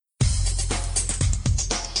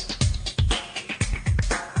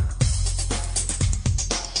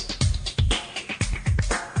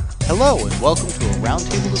Hello and welcome to a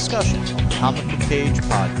roundtable discussion on the Comic Book Page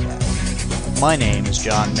podcast. My name is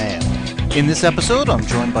John Mayo. In this episode, I'm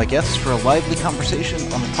joined by guests for a lively conversation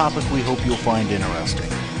on a topic we hope you'll find interesting.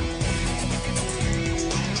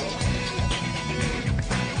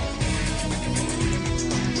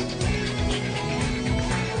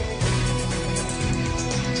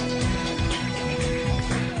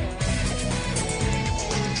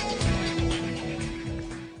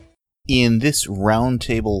 In this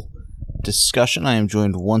roundtable discussion, I am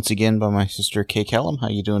joined once again by my sister Kay Callum. How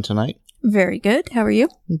are you doing tonight? Very good. How are you?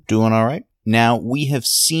 Doing all right. Now, we have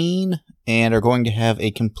seen and are going to have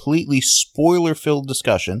a completely spoiler-filled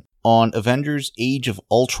discussion on Avengers Age of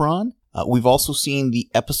Ultron. We've also seen the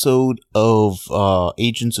episode of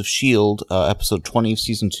Agents of S.H.I.E.L.D., episode 20 of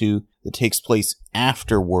Season 2, that takes place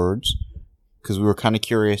afterwards, because we were kind of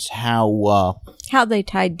curious how they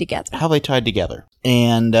tied together.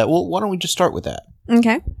 And, well, why don't we just start with that?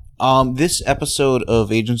 Okay. This episode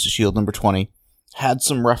of Agents of S.H.I.E.L.D. number 20 had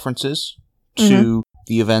some references to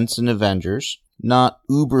the events in Avengers. Not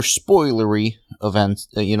uber spoilery events,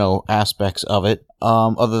 aspects of it.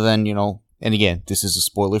 Other than, and again, this is a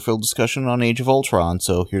spoiler-filled discussion on Age of Ultron,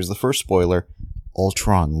 so here's the first spoiler.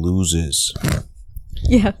 Ultron loses.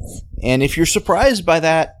 Yes. And if you're surprised by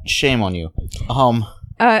that, shame on you.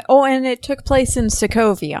 And it took place in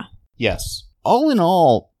Sokovia. Yes. All in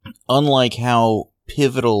all, unlike how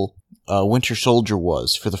pivotal Winter Soldier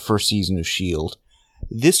was for the first season of S.H.I.E.L.D.,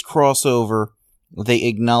 this crossover, they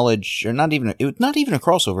acknowledge, or not even a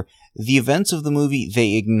crossover, the events of the movie,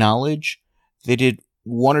 they acknowledge. They did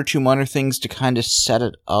one or two minor things to kind of set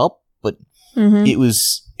it up, but it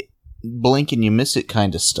was blink and you miss it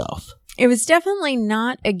kind of stuff. It was definitely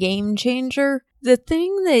not a game changer. The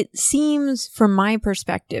thing that seems, from my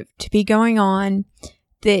perspective, to be going on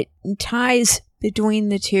that ties between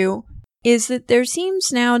the two is that there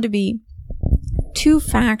seems now to be two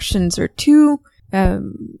factions or two,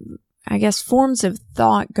 forms of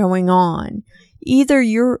thought going on. Either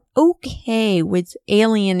you're okay with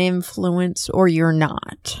alien influence or you're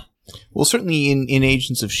not. Well, certainly in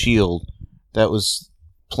Agents of S.H.I.E.L.D., that was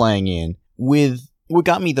playing in. With what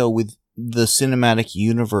got me, though, with the cinematic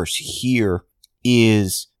universe here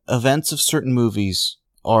is events of certain movies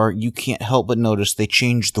are, you can't help but notice, they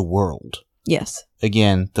change the world. Yes.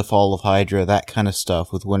 Again, the fall of Hydra, that kind of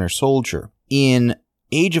stuff with Winter Soldier. In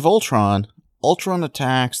Age of Ultron, Ultron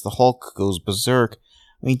attacks, the Hulk goes berserk.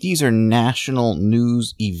 I mean, these are national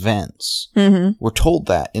news events. We're told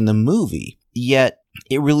that in the movie, yet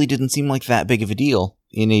it really didn't seem like that big of a deal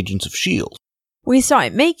in Agents of S.H.I.E.L.D. We saw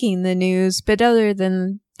it making the news, but other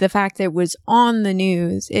than the fact that it was on the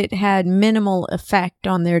news, it had minimal effect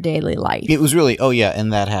on their daily life. It was really,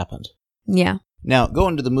 and that happened. Yeah. Now,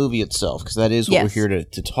 going to the movie itself, because that is what we're here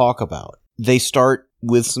to talk about. They start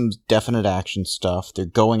with some definite action stuff. They're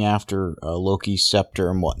going after Loki's scepter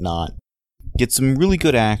and whatnot. Get some really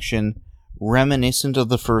good action, reminiscent of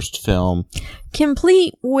the first film.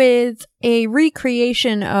 Complete with a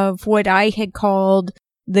recreation of what I had called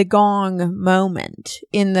the gong moment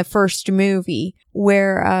in the first movie,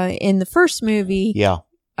 where in the first movie,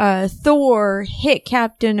 Thor hit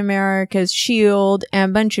Captain America's shield and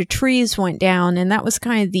a bunch of trees went down, and that was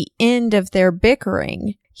kind of the end of their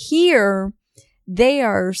bickering. Here, they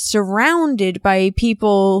are surrounded by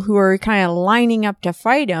people who are kind of lining up to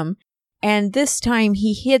fight him, and this time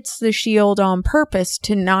he hits the shield on purpose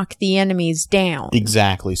to knock the enemies down.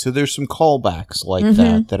 Exactly. So there's some callbacks like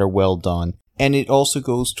that are well done. And it also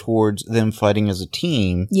goes towards them fighting as a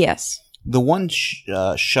team. Yes. The one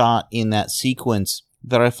shot in that sequence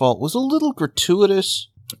that I thought was a little gratuitous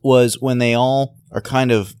was when they all are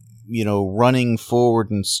kind of, running forward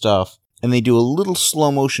and stuff, and they do a little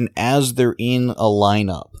slow motion as they're in a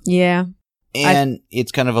lineup. Yeah. And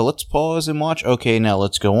it's kind of a, let's pause and watch. Okay, now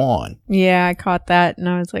let's go on. Yeah, I caught that, and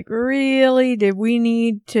I was like, really? Did we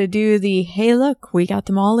need to do the, hey, look, we got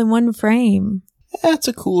them all in one frame? That's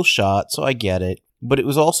a cool shot, so I get it. But it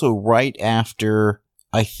was also right after,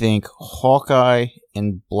 I think, Hawkeye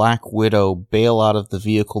and Black Widow bail out of the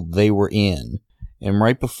vehicle they were in. And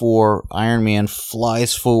right before Iron Man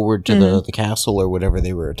flies forward to the castle or whatever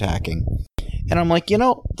they were attacking. And I'm like,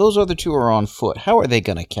 those other two are on foot. How are they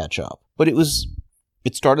going to catch up? But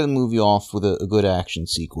it started the movie off with a good action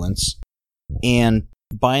sequence. And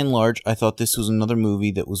by and large, I thought this was another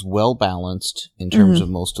movie that was well balanced in terms of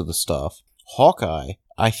most of the stuff. Hawkeye,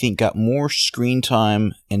 I think, got more screen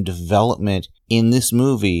time and development in this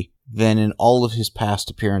movie than in all of his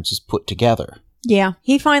past appearances put together. Yeah,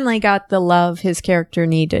 he finally got the love his character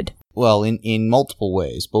needed. Well, in multiple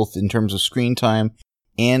ways, both in terms of screen time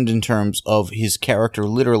and in terms of his character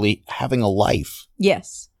literally having a life.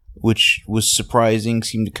 Yes. which was surprising,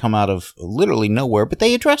 seemed to come out of literally nowhere, but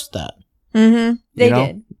they addressed that. Mm-hmm. They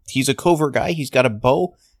did. He's a covert guy. He's got a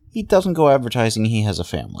bow. He doesn't go advertising he has a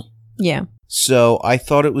family. Yeah. So I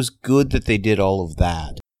thought it was good that they did all of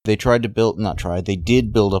that. They they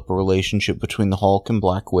did build up a relationship between the Hulk and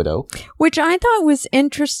Black Widow. Which I thought was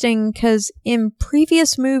interesting because in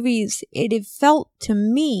previous movies, it had felt to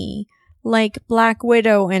me like Black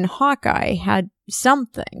Widow and Hawkeye had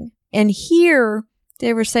something. And here,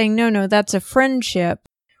 they were saying, no, that's a friendship.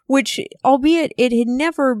 Which, albeit it had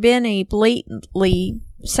never been a blatantly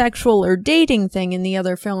sexual or dating thing in the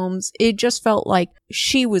other films, it just felt like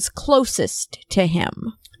she was closest to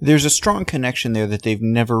him. There's a strong connection there that they've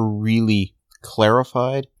never really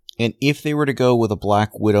clarified. And if they were to go with a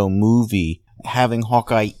Black Widow movie, having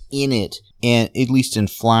Hawkeye in it, and at least in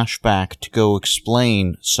flashback, to go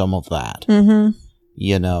explain some of that. Mm-hmm.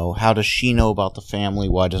 You know, how does she know about the family?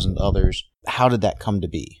 Why doesn't others? How did that come to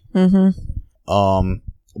be? Mm-hmm.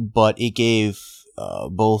 But it gave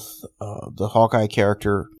both the Hawkeye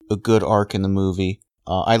character a good arc in the movie.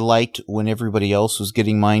 I liked when everybody else was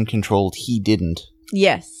getting mind controlled, he didn't.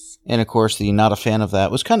 Yes. And of course, the not a fan of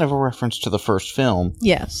that was kind of a reference to the first film.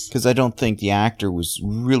 Yes. Because I don't think the actor was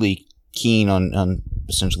really keen on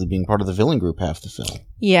essentially being part of the villain group half the film.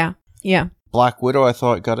 Yeah. Yeah. Black Widow, I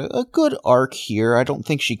thought, got a good arc here. I don't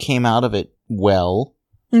think she came out of it well.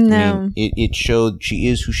 No. I mean, it showed she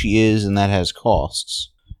is who she is, and that has costs.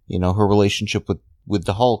 You know, her relationship with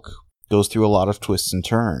the Hulk goes through a lot of twists and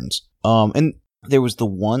turns. And there was the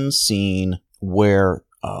one scene where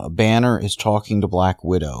Banner is talking to Black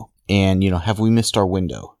Widow, and, have we missed our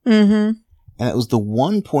window? Mm-hmm. And it was the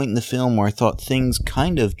one point in the film where I thought things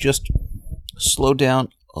kind of just slowed down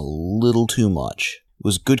a little too much. It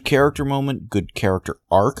was a good character moment, good character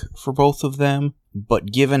arc for both of them,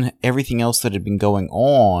 but given everything else that had been going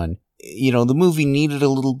on, the movie needed a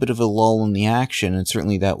little bit of a lull in the action, and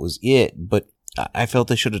certainly that was it, but I felt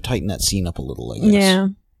they should have tightened that scene up a little, I guess. Yeah,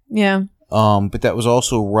 yeah. But that was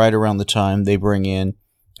also right around the time they bring in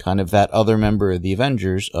kind of that other member of the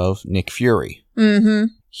Avengers of Nick Fury. Mm-hmm.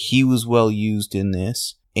 He was well used in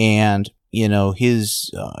this, and, his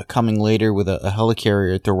coming later with a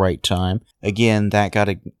helicarrier at the right time, again, that got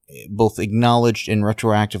both acknowledged and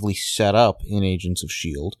retroactively set up in Agents of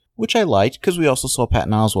S.H.I.E.L.D., which I liked, because we also saw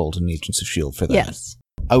Patton Oswalt in Agents of S.H.I.E.L.D. for that. Yes.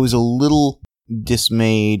 I was a little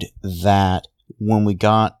dismayed that when we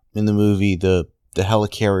got in the movie the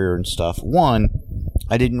helicarrier and stuff, one,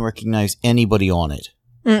 I didn't recognize anybody on it.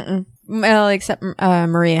 Mm-mm. Well, except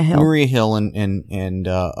Maria Hill. Maria Hill and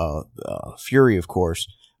Fury, of course.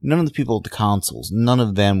 None of the people at the consoles, none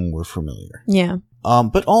of them were familiar. Yeah.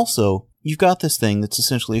 But also, you've got this thing that's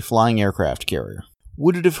essentially a flying aircraft carrier.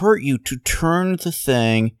 Would it have hurt you to turn the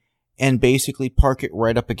thing and basically park it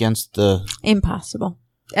right up against the... Impossible.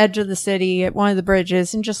 Edge of the city at one of the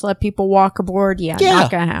bridges and just let people walk aboard? Yeah. Not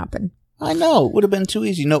gonna happen. I know. It would have been too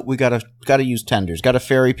easy. No, we gotta use tenders. Gotta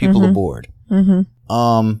ferry people aboard.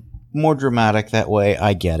 Mm-hmm. More dramatic that way.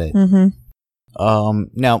 I get it. Mm-hmm.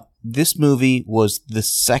 Now, this movie was the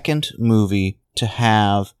second movie to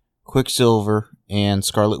have Quicksilver and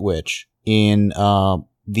Scarlet Witch. In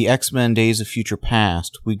the X-Men Days of Future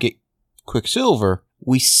Past, we get Quicksilver.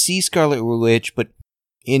 We see Scarlet Witch, but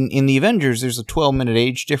in the Avengers, there's a 12-minute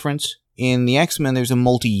age difference. In the X-Men, there's a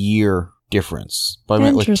multi-year difference. By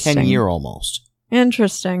like 10-year almost.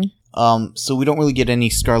 Interesting. So we don't really get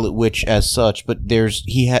any Scarlet Witch as such, but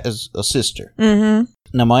he has a sister. Mm-hmm.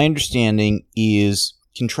 Now, my understanding is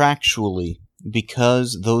contractually,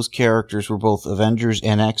 because those characters were both Avengers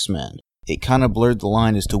and X-Men, it kind of blurred the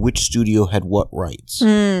line as to which studio had what rights.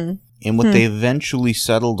 Mm. And what they eventually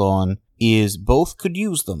settled on is both could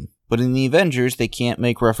use them, but in the Avengers, they can't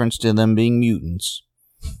make reference to them being mutants.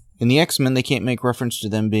 In the X-Men, they can't make reference to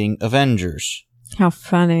them being Avengers. How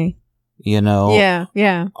funny. Yeah,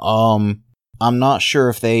 yeah. I'm not sure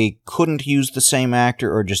if they couldn't use the same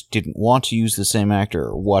actor or just didn't want to use the same actor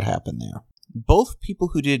or what happened there. Both people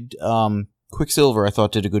who did Quicksilver, I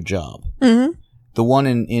thought, did a good job. Mm-hmm. The one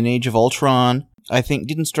in Age of Ultron, I think,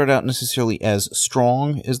 didn't start out necessarily as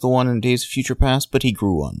strong as the one in Days of Future Past, but he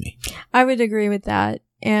grew on me. I would agree with that.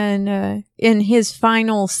 And in his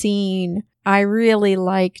final scene, I really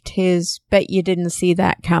liked his bet you didn't see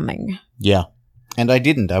that coming. Yeah. And I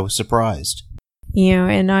didn't. I was surprised.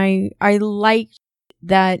 And I liked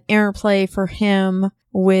that interplay for him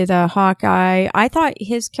with Hawkeye. I thought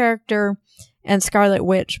his character and Scarlet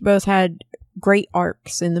Witch both had great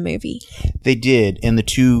arcs in the movie. They did, and the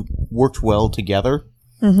two worked well together.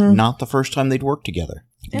 Mm-hmm. Not the first time they'd worked together.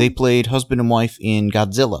 Yeah. They played husband and wife in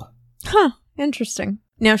Godzilla. Huh, interesting.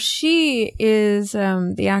 Now, she is,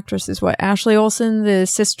 the actress is what? Ashley Olsen, the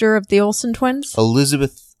sister of the Olsen twins?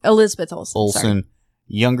 Elizabeth Olsen. Olsen,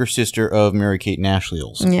 younger sister of Mary-Kate and Ashley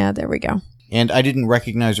Olsen. Yeah, there we go. And I didn't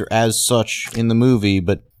recognize her as such in the movie,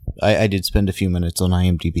 but I did spend a few minutes on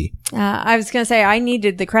IMDb. I was going to say, I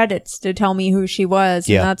needed the credits to tell me who she was,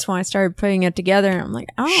 and that's when I started putting it together, and I'm like,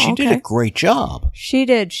 oh, She did a great job. She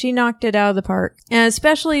did. She knocked it out of the park. And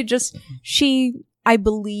especially I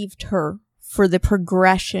believed her for the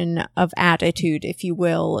progression of attitude, if you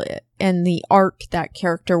will, and the arc that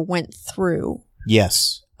character went through.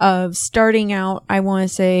 Yes. Of starting out, I want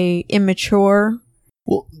to say, immature.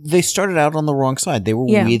 Well, they started out on the wrong side. They were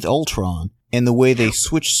with Ultron. And the way they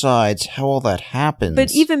switch sides, how all that happens.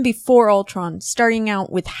 But even before Ultron, starting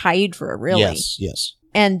out with Hydra, really. Yes.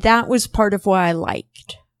 And that was part of what I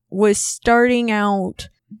liked. Was starting out,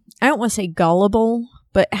 I don't want to say gullible,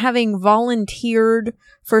 but having volunteered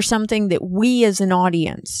for something that we as an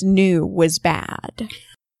audience knew was bad.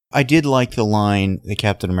 I did like the line that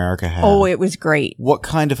Captain America had. Oh, it was great. What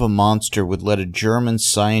kind of a monster would let a German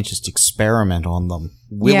scientist experiment on them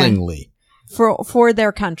willingly? Yeah. For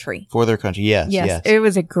their country. For their country, yes. It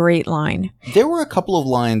was a great line. There were a couple of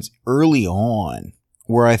lines early on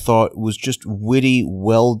where I thought was just witty,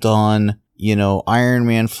 well done. You know, Iron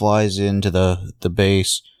Man flies into the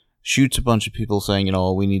base, shoots a bunch of people saying, you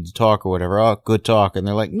know, we need to talk or whatever. Oh, good talk. And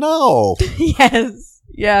they're like, no.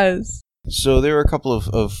 Yes. So there were a couple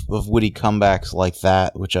of witty comebacks like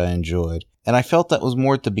that, which I enjoyed. And I felt that was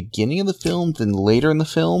more at the beginning of the film than later in the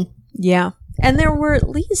film. Yeah. And there were at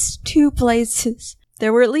least two places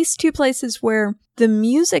where the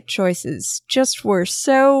music choices just were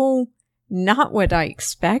so not what I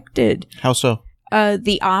expected. How so?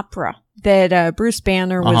 The opera that Bruce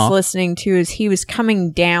Banner was listening to as he was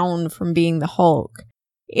coming down from being the Hulk.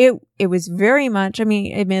 It was very much, I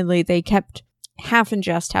mean, admittedly, they kept half in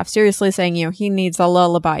jest, half seriously saying, you know, he needs a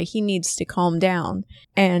lullaby. He needs to calm down.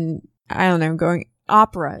 And I don't know,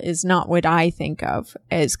 opera is not what I think of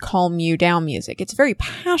as calm you down music. It's very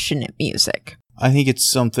passionate music. I think it's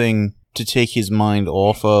something to take his mind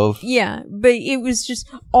off of. Yeah, but it was just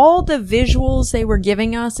all the visuals they were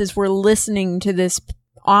giving us as we're listening to this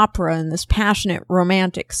opera and this passionate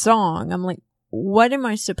romantic song. I'm like, what am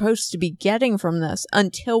I supposed to be getting from this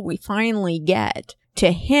until we finally get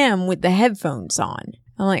to him with the headphones on?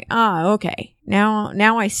 I'm like, okay.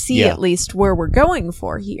 Now I see at least where we're going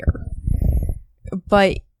for here.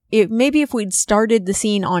 But maybe if we'd started the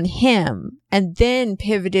scene on him and then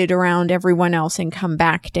pivoted around everyone else and come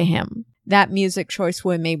back to him, that music choice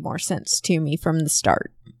would have made more sense to me from the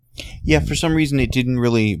start. Yeah, for some reason it didn't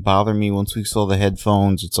really bother me once we saw the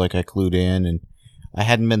headphones. It's like I clued in, and I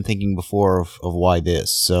hadn't been thinking before of why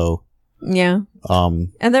this, so... Yeah.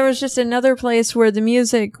 And there was just another place where the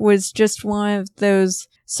music was just one of those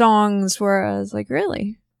songs where I was like,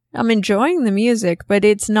 really? I'm enjoying the music, but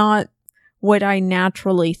it's not what I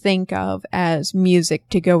naturally think of as music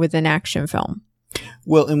to go with an action film.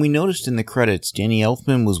 Well, and we noticed in the credits, Danny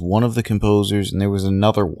Elfman was one of the composers, and there was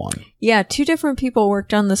another one. Yeah, two different people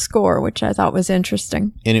worked on the score, which I thought was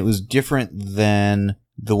interesting. And it was different than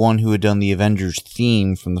the one who had done the Avengers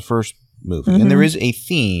theme from the first movie. Mm-hmm. And there is a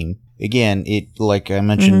theme. Again, like I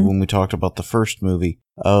mentioned when we talked about the first movie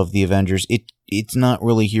of the Avengers, it's not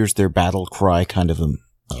really here's their battle cry kind of a...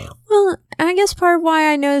 Well, I guess part of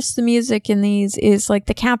why I noticed the music in these is like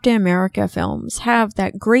the Captain America films have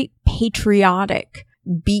that great patriotic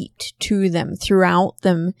beat to them throughout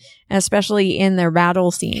them, especially in their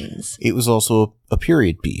battle scenes. It was also a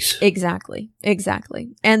period piece. Exactly.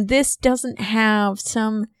 And this doesn't have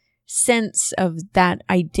some sense of that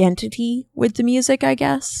identity with the music, I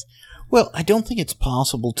guess. Well, I don't think it's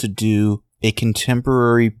possible to do a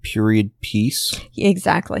contemporary period piece.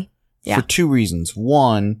 Exactly. Yeah. For two reasons.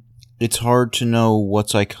 One, it's hard to know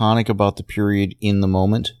what's iconic about the period in the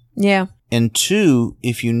moment. Yeah. And two,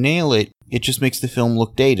 if you nail it, it just makes the film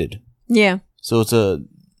look dated. Yeah. So it's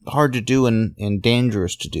hard to do and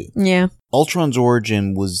dangerous to do. Yeah. Ultron's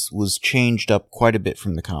origin was changed up quite a bit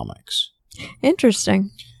from the comics. Interesting.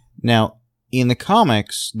 Now, in the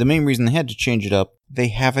comics, the main reason they had to change it up, they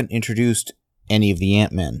haven't introduced any of the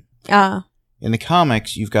Ant-Men. In the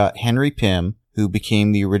comics, you've got Henry Pym, who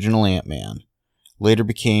became the original Ant-Man, later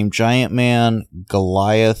became Giant Man,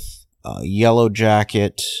 Goliath, Yellow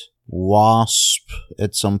Jacket, Wasp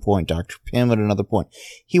at some point, Dr. Pym at another point.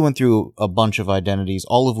 He went through a bunch of identities,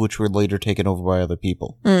 all of which were later taken over by other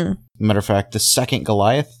people. Matter of fact, the second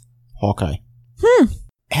Goliath, Hawkeye.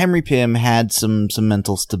 Henry Pym had some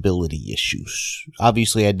mental stability issues.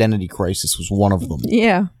 Obviously, identity crisis was one of them.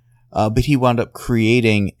 Yeah. But he wound up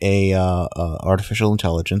creating a artificial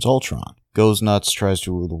intelligence, Ultron. goes nuts, tries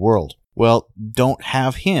to rule the world. Well, don't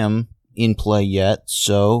have him in play yet,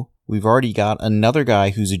 so we've already got another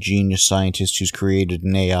guy who's a genius scientist who's created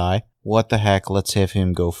an AI. What the heck, let's have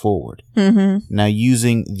him go forward. Mm-hmm. Now,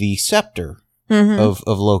 using the scepter of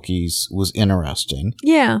Loki's was interesting.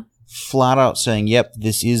 Yeah. Flat out saying, yep,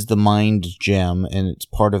 this is the mind gem, and it's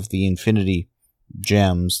part of the Infinity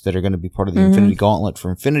Gems that are going to be part of the Infinity Gauntlet for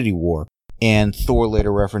Infinity War. And Thor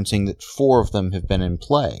later referencing that 4 of them have been in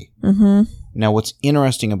play. Mm-hmm. Now, what's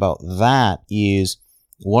interesting about that is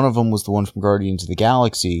one of them was the one from Guardians of the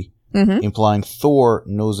Galaxy, implying Thor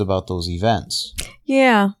knows about those events.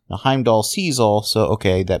 Yeah. Now, Heimdall sees all, so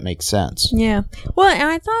okay, that makes sense. Yeah. Well, and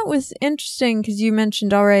I thought it was interesting because you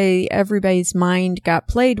mentioned already everybody's mind got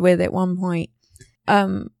played with at one point.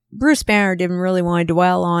 Bruce Banner didn't really want to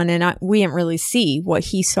dwell on, and we didn't really see what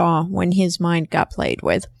he saw when his mind got played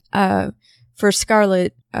with. For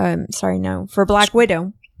for Black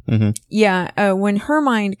Widow. Mm-hmm. Yeah, when her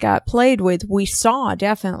mind got played with, we saw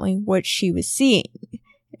definitely what she was seeing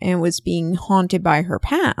and was being haunted by her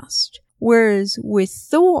past. Whereas with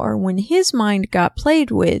Thor, when his mind got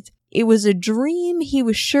played with, it was a dream he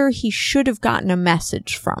was sure he should have gotten a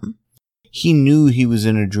message from. He knew he was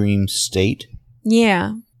in a dream state.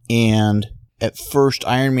 Yeah. And at first,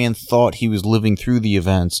 Iron Man thought he was living through the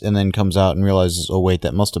events and then comes out and realizes, oh wait,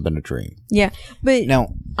 that must have been a dream. Yeah, but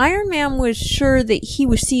now, Iron Man was sure that he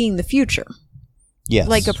was seeing the future. Yes.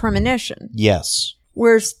 Like a premonition. Yes.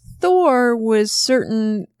 Whereas Thor was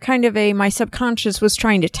certain, kind of my subconscious was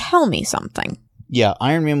trying to tell me something. Yeah,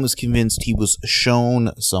 Iron Man was convinced he was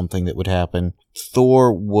shown something that would happen.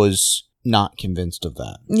 Thor was not convinced of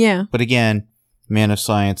that. Yeah. But again, man of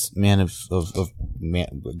science, man of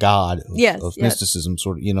God, of mysticism,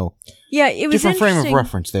 sort of, Yeah, it was different frame of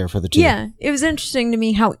reference there for the two. Yeah, it was interesting to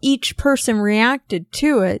me how each person reacted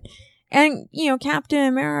to it. And, Captain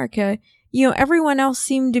America, everyone else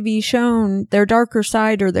seemed to be shown their darker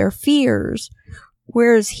side or their fears,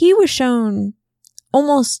 whereas he was shown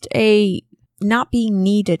almost a not being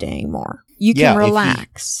needed anymore. You can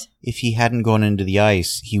relax. If he hadn't gone into the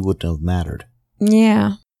ice, he wouldn't have mattered.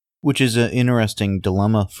 Yeah. Which is an interesting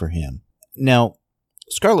dilemma for him. Now,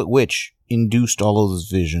 Scarlet Witch induced all of those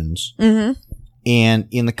visions. Mm-hmm. And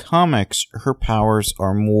in the comics, her powers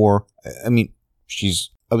are more... I mean,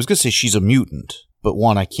 I was going to say she's a mutant. But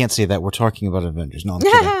one, I can't say that. We're talking about Avengers. No, I'm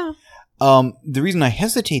kidding. The reason I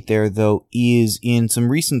hesitate there, though, is in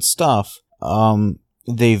some recent stuff,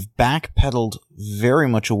 they've backpedaled very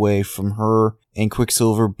much away from her and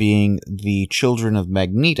Quicksilver being the children of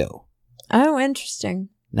Magneto. Oh, interesting.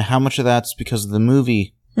 Now, how much of that's because of the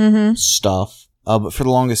movie stuff? But for the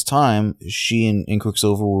longest time, she and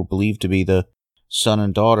Quicksilver were believed to be the son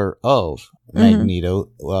and daughter of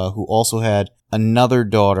Magneto, who also had another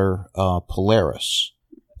daughter, Polaris,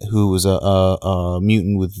 who was a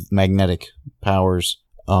mutant with magnetic powers.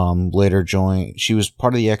 Later joined. She was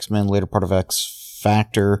part of the X-Men, later part of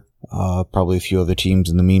X-Factor, probably a few other teams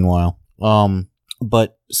in the meanwhile.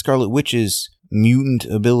 But Scarlet Witch's mutant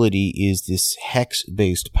ability is this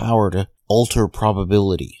hex-based power to alter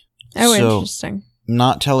probability. Oh, so, interesting.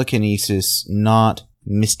 Not telekinesis, not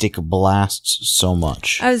mystic blasts so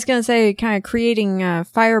much. I was going to say, kind of creating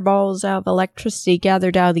fireballs out of electricity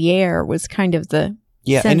gathered out of the air was kind of the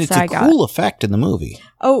sense and it's I a got. Cool effect in the movie.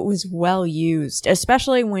 Oh, it was well used,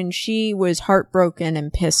 especially when she was heartbroken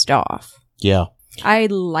and pissed off. Yeah. I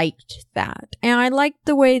liked that. And I liked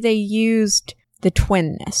the way they used the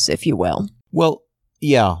twinness, if you will. Well,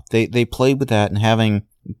 yeah, they played with that, and having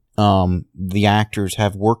the actors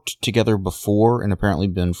have worked together before and apparently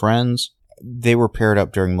been friends, they were paired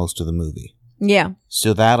up during most of the movie. Yeah.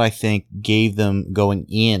 So that, I think, gave them going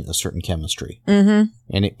in a certain chemistry. Mm-hmm.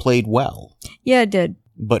 And it played well. Yeah, it did.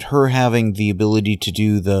 But her having the ability to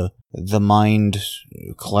do the mind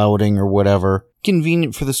clouding or whatever,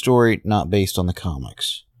 convenient for the story, not based on the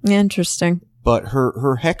comics. Interesting. But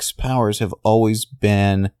her hex powers have always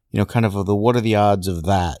been, kind of the what are the odds of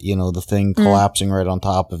that? The thing collapsing right on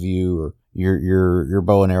top of you, or your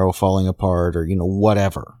bow and arrow falling apart, or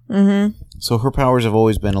whatever. Mm-hmm. So her powers have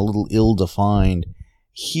always been a little ill-defined.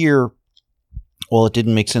 Here, while it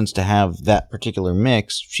didn't make sense to have that particular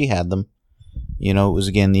mix, she had them. It was,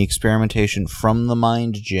 again, the experimentation from the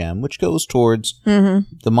mind gem, which goes towards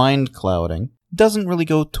the mind clouding. Doesn't really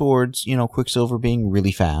go towards, Quicksilver being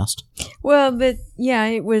really fast. Well, but yeah,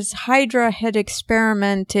 it was Hydra had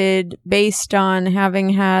experimented based on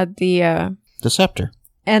having had the scepter.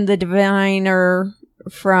 And the diviner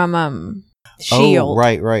from S.H.I.E.L.D. Oh,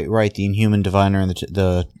 right. The Inhuman diviner and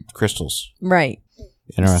the crystals. Right.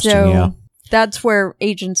 Interesting, so, yeah. That's where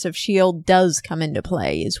Agents of S.H.I.E.L.D. does come into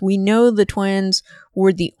play, is we know the twins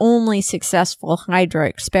were the only successful Hydra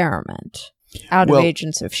experiment out of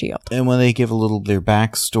Agents of S.H.I.E.L.D. And when they give a little their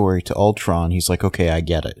backstory to Ultron, he's like, okay, I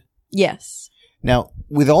get it. Yes. Now,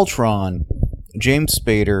 with Ultron, James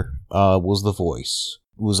Spader was the voice.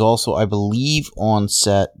 Was also, I believe, on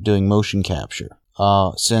set doing motion capture.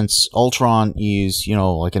 Since Ultron is,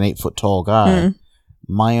 like an 8-foot tall guy,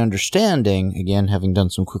 my understanding, again, having done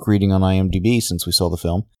some quick reading on IMDb since we saw the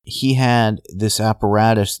film, he had this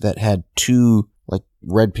apparatus that had 2, like,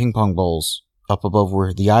 red ping pong balls up above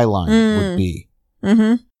where the eye line would be.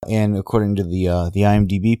 Mm-hmm. And according to the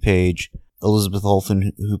IMDb page, Elizabeth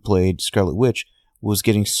Olsen, who played Scarlet Witch, was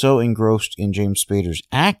getting so engrossed in James Spader's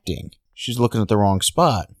acting, she's looking at the wrong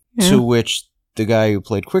spot. To which the guy who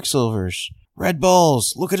played Quicksilver's, red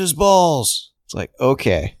balls, look at his balls. It's like,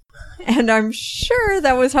 okay. And I'm sure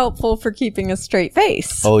that was helpful for keeping a straight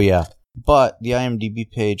face. Oh, yeah. But the IMDb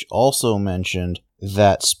page also mentioned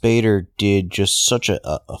that Spader did just such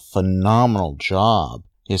a phenomenal job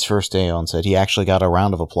his first day on set. He actually got a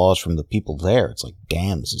round of applause from the people there. It's like,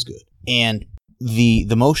 damn, this is good. And the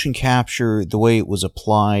motion capture, the way it was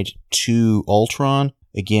applied to Ultron,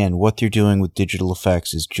 again, what they're doing with digital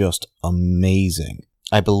effects is just amazing.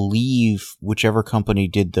 I believe whichever company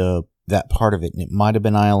did that part of it, and it might have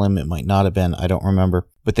been ILM, it might not have been, I don't remember,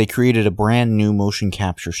 but they created a brand new motion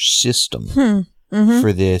capture system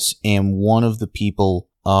for this, and one of the people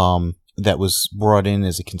that was brought in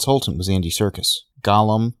as a consultant was Andy Serkis.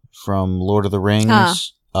 Gollum from Lord of the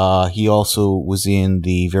Rings. He also was in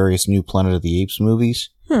the various new Planet of the Apes movies.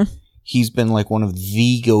 He's been like one of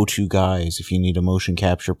the go-to guys if you need a motion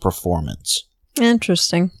capture performance.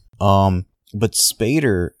 Interesting. But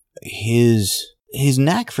Spader, his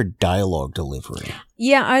knack for dialogue delivery.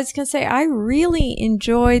 Yeah, I was going to say, I really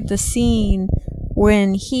enjoyed the scene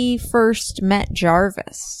when he first met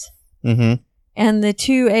Jarvis. Mm-hmm. And the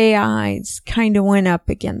two AIs kind of went up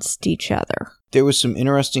against each other. There was some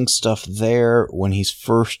interesting stuff there when he's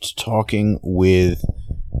first talking with,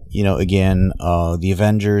 again, the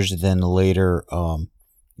Avengers, then later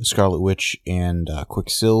Scarlet Witch and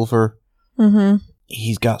Quicksilver. Mm-hmm.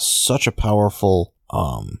 He's got such a powerful,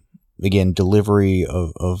 again, delivery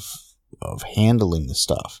of handling the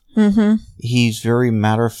stuff. Mm-hmm. He's very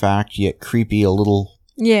matter-of-fact, yet creepy, a little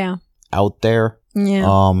out there.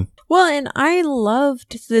 Yeah. Well, and I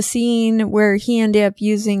loved the scene where he ended up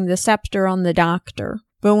using the scepter on the doctor.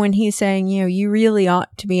 But when he's saying, you really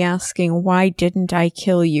ought to be asking, why didn't I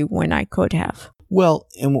kill you when I could have? Well,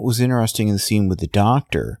 and what was interesting in the scene with the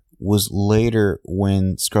doctor was later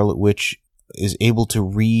when Scarlet Witch is able to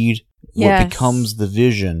read what becomes the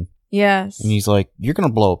Vision. Yes. And he's like, you're going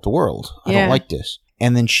to blow up the world. I don't like this.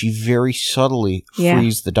 And then she very subtly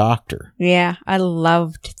frees the doctor. Yeah, I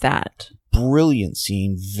loved that. Brilliant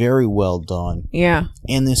scene, very well done. Yeah.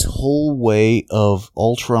 And this whole way of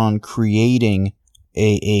Ultron creating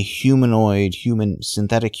a humanoid,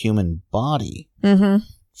 synthetic human body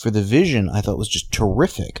for the Vision, I thought was just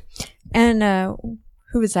terrific. And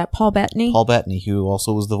who was that? Paul Bettany? Paul Bettany, who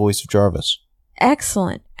also was the voice of Jarvis.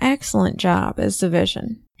 Excellent job as the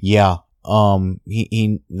Vision. Yeah.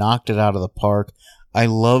 He knocked it out of the park. I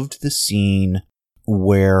loved the scene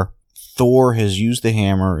where Thor has used the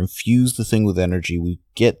hammer, infused the thing with energy. We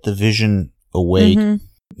get the Vision awake. Mm-hmm.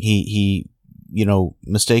 He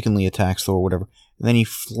mistakenly attacks Thor or whatever. And then he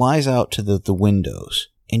flies out to the windows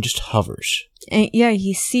and just hovers. And,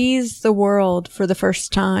 he sees the world for the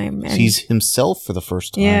first time. And sees himself for the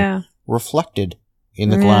first time. Reflected in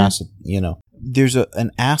the glass, There's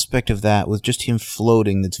an aspect of that with just him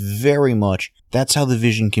floating that's very much, that's how the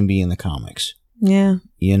Vision can be in the comics. Yeah.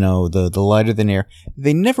 The lighter than air.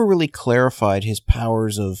 They never really clarified his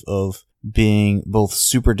powers of being both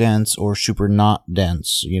super dense or super not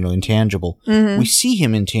dense, intangible. Mm-hmm. We see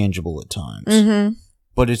him intangible at times. Mm-hmm.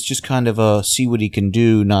 But it's just kind of a see what he can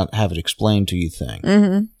do, not have it explained to you thing.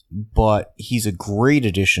 Mm-hmm. But he's a great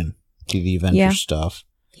addition to the Avengers stuff.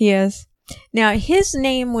 He is. Now, his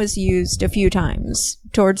name was used a few times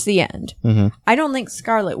towards the end. Mm-hmm. I don't think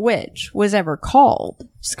Scarlet Witch was ever called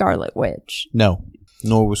Scarlet Witch. No.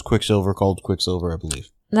 Nor was Quicksilver called Quicksilver, I believe.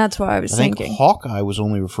 That's what I was thinking. I think Hawkeye was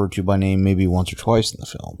only referred to by name maybe once or twice in the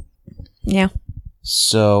film. Yeah.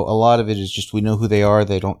 So a lot of it is just we know who they are,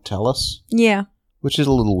 they don't tell us. Yeah. Which is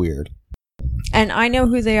a little weird. And I know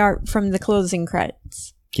who they are from the closing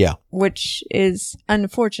credits. Yeah. Which is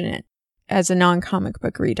unfortunate as a non-comic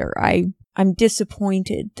book reader. I'm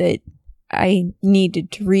disappointed that I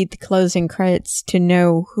needed to read the closing credits to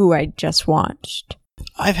know who I just watched.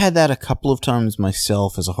 I've had that a couple of times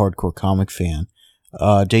myself as a hardcore comic fan.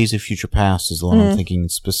 Days of Future Past is the one I'm thinking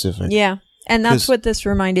specific. Yeah. And that's what this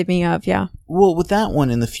reminded me of, yeah. Well, with that one,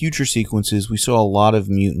 in the future sequences, we saw a lot of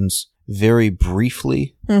mutants very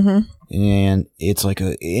briefly. Mm-hmm. And it's like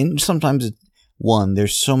and sometimes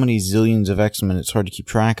there's so many zillions of X-Men, it's hard to keep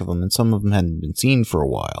track of them, and some of them hadn't been seen for a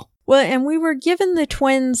while. Well, and we were given the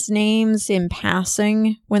twins' names in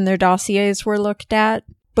passing when their dossiers were looked at,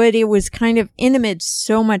 but it was kind of in amid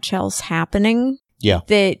so much else happening. Yeah.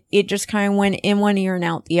 That it just kind of went in one ear and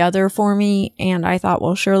out the other for me. And I thought,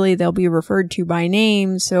 well, surely they'll be referred to by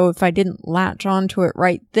name. So if I didn't latch onto it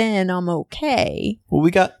right then, I'm okay. Well,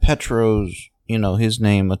 we got Petro's, his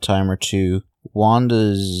name a time or two.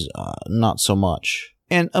 Wanda's not so much.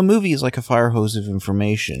 And a movie is like a fire hose of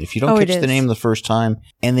information. If you don't catch the name the first time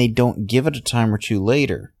and they don't give it a time or two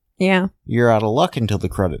later, you're out of luck until the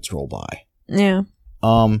credits roll by. Yeah.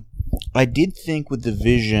 I did think with the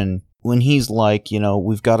Vision, when he's like,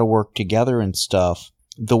 we've got to work together and stuff,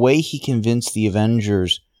 the way he convinced the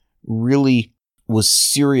Avengers really was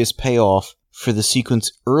serious payoff for the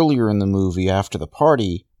sequence earlier in the movie after the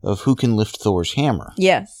party of who can lift Thor's hammer.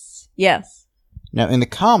 Yes. Now, in the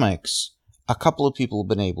comics, a couple of people have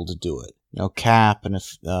been able to do it. Cap and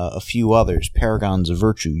a few others, paragons of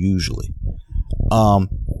virtue usually.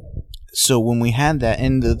 So when we had that,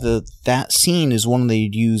 and that scene is one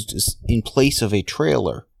they'd used in place of a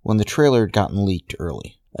trailer when the trailer had gotten leaked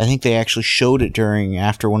early. I think they actually showed it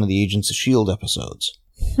after one of the Agents of S.H.I.E.L.D. episodes.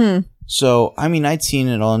 So, I mean, I'd seen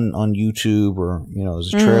it on YouTube or,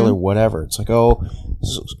 as a trailer, whatever. It's like, so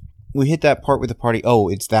we hit that part with the party. Oh,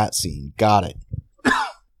 it's that scene. Got it.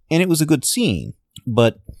 And it was a good scene.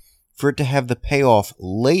 But for it to have the payoff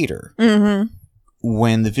later,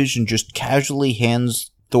 when the Vision just casually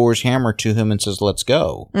hands Thor's hammer to him and says, let's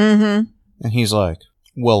go. And he's like,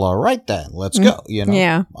 well, all right then, let's go,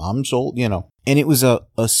 Yeah. I'm sold, And it was a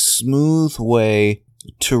smooth way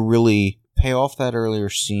to really pay off that earlier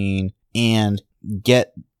scene and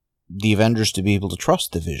get the Avengers to be able to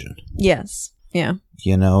trust the Vision. Yes. Yeah.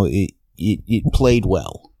 It played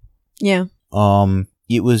well. Yeah.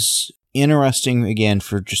 It was interesting, again,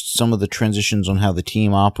 for just some of the transitions on how the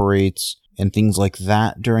team operates and things like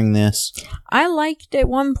that during this. I liked at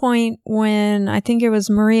one point when I think it was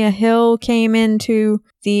Maria Hill came into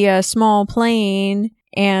the small plane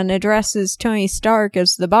and addresses Tony Stark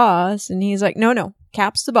as the boss, and he's like, no,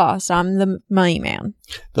 Cap's the boss. I'm the money man.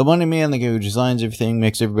 The money man, the guy who designs everything,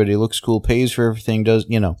 makes everybody looks cool, pays for everything, does,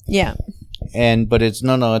 Yeah. But it's,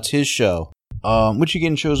 it's his show. Which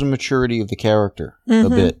again shows a maturity of the character a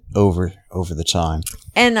bit over the time.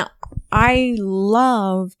 And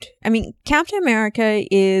Captain America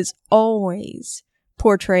is always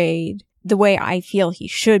portrayed the way I feel he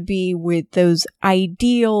should be, with those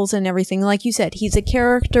ideals and everything. Like you said, he's a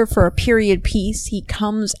character for a period piece. He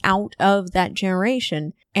comes out of that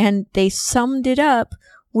generation, and they summed it up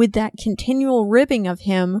with that continual ribbing of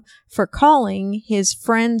him for calling his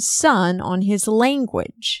friend's son on his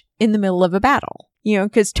language in the middle of a battle.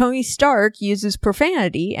 Because Tony Stark uses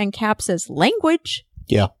profanity and Cap says language.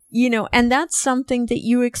 Yeah. And that's something that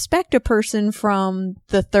you expect a person from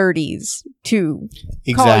the 30s to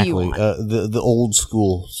call you on. The old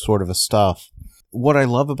school sort of a stuff. What I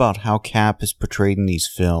love about how Cap is portrayed in these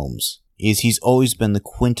films is he's always been the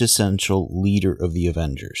quintessential leader of the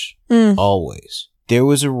Avengers. Always. There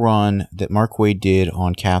was a run that Mark Waid did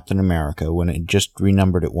on Captain America when it just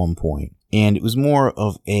renumbered at one point. And it was more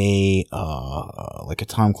of a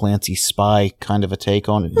Tom Clancy spy kind of a take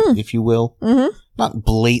on it, if you will. Not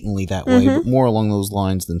blatantly that way, but more along those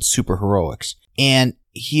lines than superheroics. And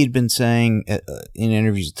he had been saying in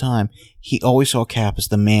interviews at the time, he always saw Cap as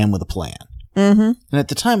the man with a plan. And at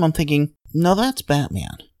the time, I'm thinking, no, that's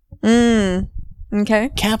Batman. Okay.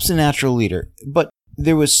 Cap's a natural leader. But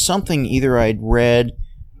there was something either I'd read,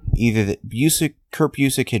 either that Kurt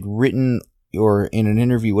Busiek had written or in an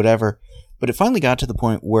interview, whatever, but it finally got to the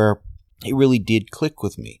point where it really did click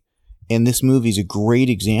with me. And this movie's a great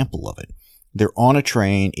example of it. They're on a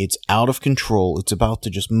train, it's out of control, it's about to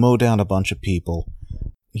just mow down a bunch of people.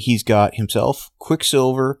 He's got himself,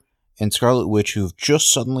 Quicksilver, and Scarlet Witch, who've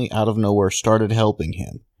just suddenly out of nowhere started helping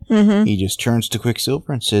him. He just turns to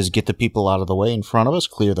Quicksilver and says, get the people out of the way in front of us,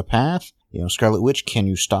 clear the path. Scarlet Witch, can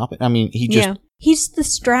you stop it? I mean, he's the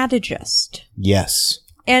strategist. Yes.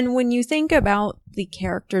 And when you think about the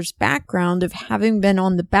character's background of having been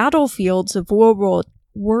on the battlefields of World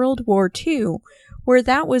War II, where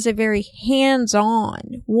that was a very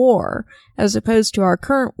hands-on war, as opposed to our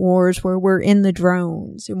current wars where we're in the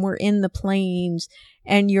drones and we're in the planes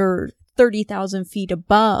and you're 30,000 feet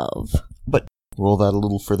above. But roll that a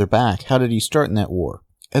little further back. How did he start in that war?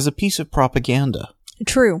 As a piece of propaganda.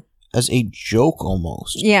 True. As a joke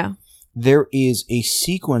almost. Yeah. there is a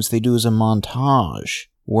sequence they do as a montage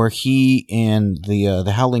where he and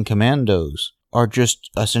the Howling Commandos are just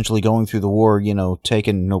essentially going through the war,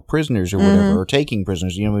 taking no prisoners or whatever, or taking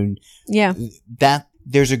prisoners, Yeah. That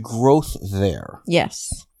there's a growth there.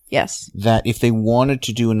 Yes. That if they wanted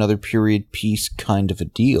to do another period piece kind of a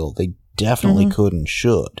deal, they definitely could and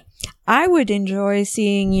should. I would enjoy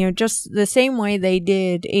seeing, just the same way they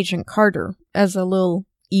did Agent Carter as a little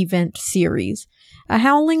event series. A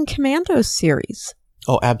Howling Commandos series.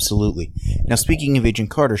 Oh, absolutely. Now, speaking of Agent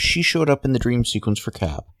Carter, she showed up in the dream sequence for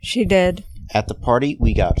Cap. She did. At the party,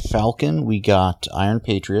 we got Falcon, we got Iron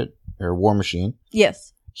Patriot, or War Machine.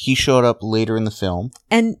 Yes. He showed up later in the film.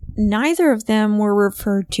 And neither of them were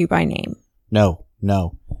referred to by name. No.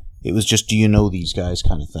 It was just, do you know these guys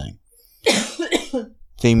kind of thing.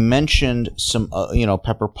 They mentioned some,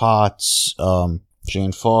 Pepper Potts,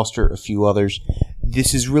 Jane Foster, a few others.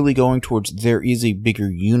 This is really going towards there is a bigger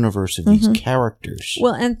universe of these characters.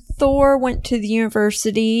 Well, and Thor went to the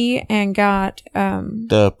university and got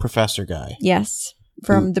the professor guy. Yes,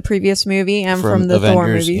 from the previous movie and from the Avengers Thor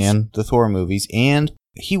movies. And the Thor movies. And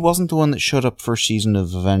he wasn't the one that showed up first season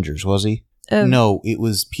of Avengers, was he? No, it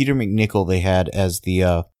was Peter McNichol they had as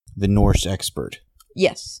the Norse expert.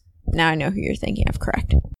 Yes. Now I know who you're thinking of,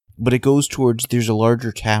 correct. But it goes towards there's a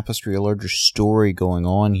larger tapestry, a larger story going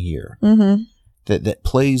on here. That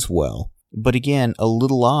plays well. But again, a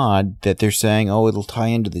little odd that they're saying, it'll tie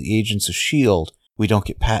into the Agents of S.H.I.E.L.D. We don't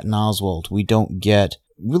get Patton Oswalt. We don't get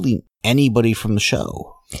really anybody from the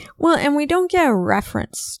show. Well, and we don't get a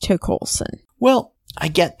reference to Coulson. Well, I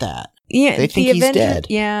get that. Yeah, they think he's dead.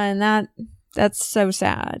 Yeah, and that's so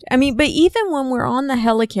sad. I mean, but even when we're on the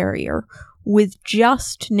helicarrier with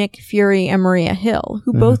just Nick Fury and Maria Hill,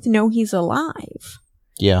 who both know he's alive,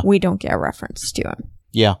 we don't get a reference to him.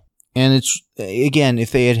 Yeah. And it's, again,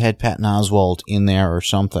 if they had had Patton Oswalt in there or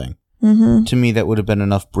something, to me that would have been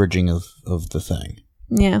enough bridging of the thing.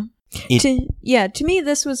 Yeah. To me,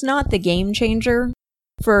 this was not the game changer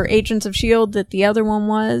for Agents of S.H.I.E.L.D. that the other one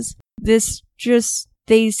was. This just,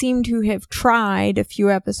 they seem to have tried a few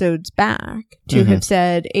episodes back to have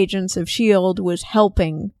said Agents of S.H.I.E.L.D. was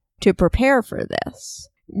helping to prepare for this.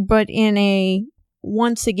 But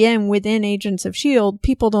once again, within Agents of S.H.I.E.L.D.,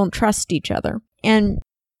 people don't trust each other. And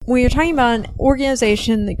when you're talking about an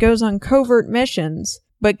organization that goes on covert missions,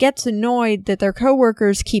 but gets annoyed that their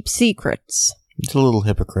coworkers keep secrets. It's a little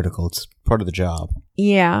hypocritical. It's part of the job.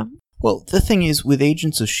 Yeah. Well, the thing is, with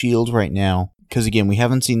Agents of S.H.I.E.L.D. right now, because again, we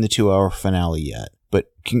haven't seen the 2-hour finale yet, but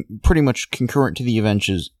pretty much concurrent to the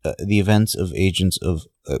events of Agents of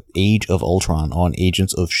Age of Ultron on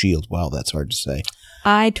Agents of S.H.I.E.L.D. Wow, that's hard to say.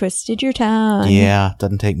 I twisted your tongue. Yeah,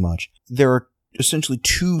 doesn't take much. There are essentially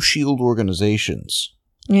 2 S.H.I.E.L.D. organizations.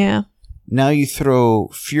 Yeah. Now you throw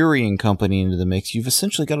Fury and company into the mix, you've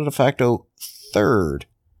essentially got a de facto third.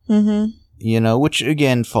 Which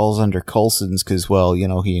again falls under Coulson's because,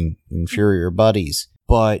 he and Fury are buddies.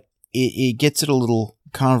 But it gets it a little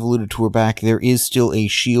convoluted to where back there is still a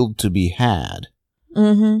S.H.I.E.L.D. to be had.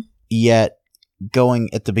 Yet, going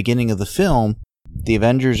at the beginning of the film, the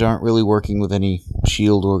Avengers aren't really working with any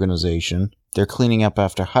S.H.I.E.L.D. organization. They're cleaning up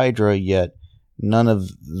after Hydra, yet none of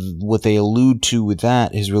what they allude to with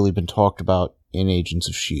that has really been talked about in Agents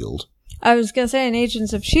of S.H.I.E.L.D. I was going to say, in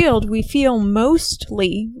Agents of S.H.I.E.L.D., we feel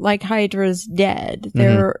mostly like Hydra's dead.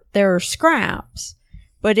 There are scraps,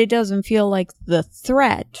 but it doesn't feel like the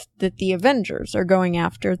threat that the Avengers are going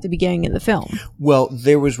after at the beginning of the film. Well,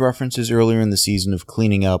 there was references earlier in the season of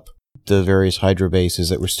cleaning up the various Hydra bases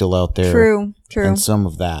that were still out there. True. And some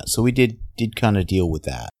of that. So we did kind of deal with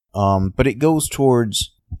that. But it goes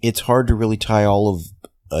towards, it's hard to really tie all of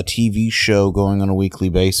a TV show going on a weekly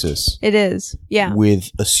basis. It is, yeah.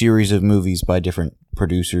 With a series of movies by different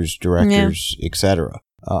producers, directors, etc.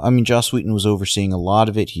 Joss Whedon was overseeing a lot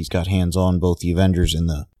of it. He's got hands on both the Avengers and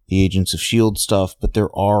the Agents of S.H.I.E.L.D. stuff, but there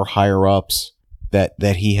are higher-ups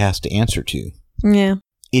that he has to answer to. Yeah.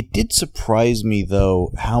 It did surprise me,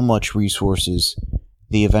 though, how much resources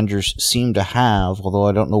the Avengers seem to have, although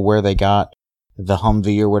I don't know where they got the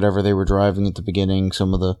Humvee or whatever they were driving at the beginning,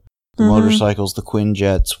 some of the motorcycles, the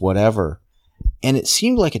Quinjets, whatever. And it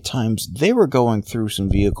seemed like at times they were going through some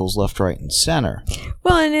vehicles left, right, and center.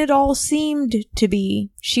 Well, and it all seemed to be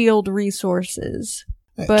S.H.I.E.L.D. resources.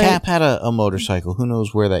 But Cap had a motorcycle. Who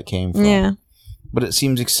knows where that came from? Yeah. But it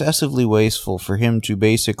seems excessively wasteful for him to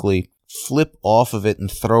basically flip off of it and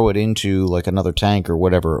throw it into like another tank or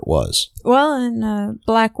whatever it was. Well, and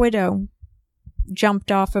Black Widow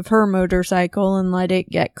jumped off of her motorcycle and let it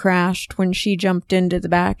get crashed when she jumped into the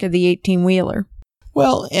back of the 18-wheeler.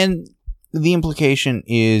 Well, and the implication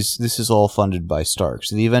is this is all funded by Stark.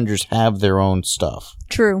 So the Avengers have their own stuff.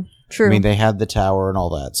 True. True. I mean, they had the tower and all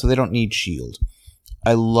that, so they don't need S.H.I.E.L.D.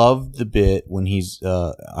 I love the bit when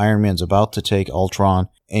Iron Man's about to take Ultron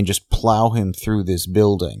and just plow him through this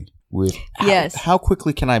building with, how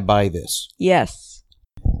quickly can I buy this? Yes.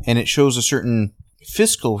 And it shows a certain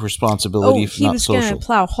fiscal responsibility, if not social. He was going to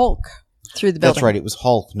plow Hulk through the building. That's right. It was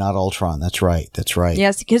Hulk, not Ultron. That's right.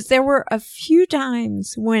 Yes, because there were a few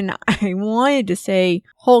times when I wanted to say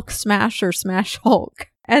Hulk smash or smash Hulk.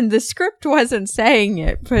 And the script wasn't saying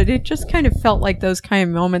it, but it just kind of felt like those kind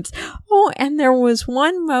of moments. Oh, and there was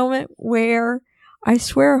one moment where I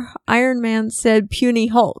swear Iron Man said puny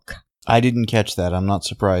Hulk. I didn't catch that. I'm not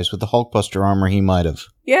surprised. With the Hulkbuster armor, he might have.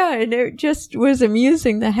 Yeah, and it just was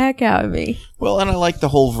amusing the heck out of me. Well, and I like the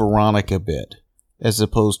whole Veronica bit, as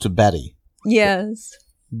opposed to Betty. Yes.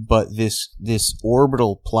 But this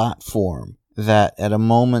orbital platform that at a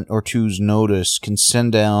moment or two's notice can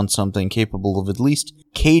send down something capable of at least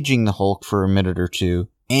caging the Hulk for a minute or two,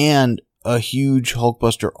 and a huge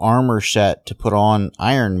Hulkbuster armor set to put on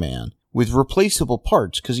Iron Man with replaceable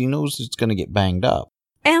parts because he knows it's going to get banged up.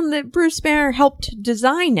 And that Bruce Banner helped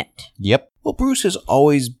design it. Yep. Well, Bruce has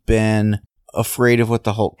always been afraid of what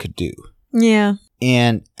the Hulk could do. Yeah.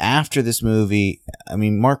 And after this movie, I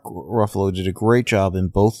mean, Mark Ruffalo did a great job in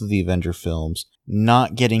both of the Avenger films.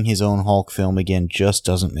 Not getting his own Hulk film again just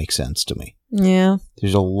doesn't make sense to me. Yeah.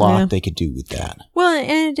 There's a lot they could do with that. Well,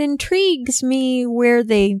 and it intrigues me where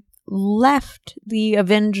they left the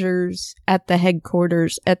Avengers at the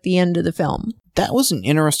headquarters at the end of the film. That was an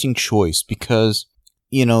interesting choice because,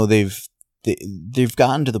 you know, they've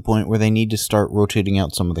gotten to the point where they need to start rotating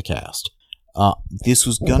out some of the cast. This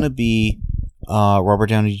was going to be Robert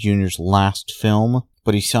Downey Jr.'s last film,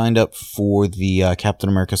 but he signed up for the Captain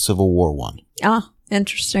America Civil War one. Ah,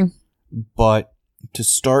 interesting. But to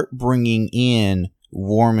start bringing in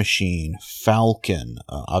War Machine, Falcon,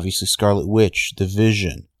 obviously Scarlet Witch, the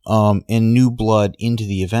Vision, and new blood into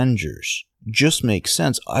the Avengers just makes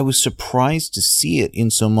sense. I was surprised to see it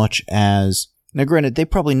in so much as... Now, granted, they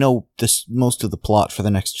probably know most of the plot for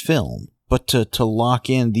the next film, but to lock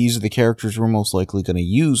in, these are the characters we're most likely going to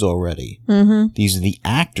use already. Mm-hmm. These are the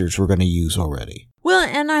actors we're going to use already. Well,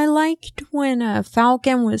 and I liked when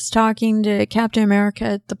Falcon was talking to Captain America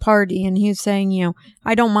at the party, and he was saying, you know,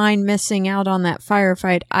 I don't mind missing out on that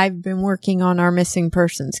firefight. I've been working on our missing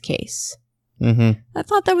persons case. Mm-hmm. I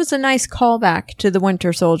thought that was a nice callback to the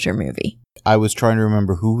Winter Soldier movie. I was trying to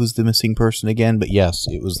remember who was the missing person again, but yes,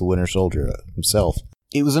 it was the Winter Soldier himself.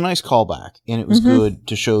 It was a nice callback, and it was good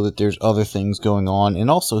to show that there's other things going on,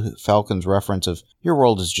 and also Falcon's reference of, your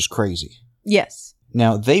world is just crazy. Yes.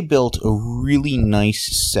 Now, they built a really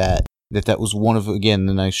nice set, that was one of, again,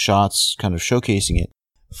 the nice shots kind of showcasing it,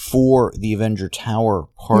 for the Avenger Tower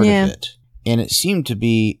part of it. And it seemed to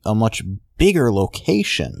be a much bigger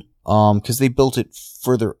location, because they built it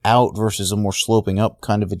further out versus a more sloping up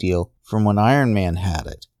kind of a deal from when Iron Man had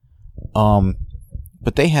it.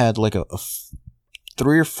 But they had like a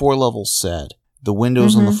 3 or 4 level set. The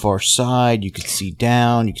windows on the far side, you could see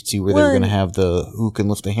down, you could see where they were going to have the who can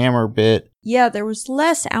lift the hammer bit. Yeah, there was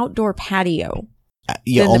less outdoor patio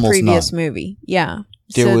than the previous movie. Yeah.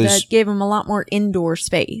 That gave them a lot more indoor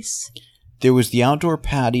space. There was the outdoor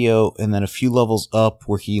patio, and then a few levels up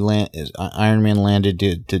where Iron Man landed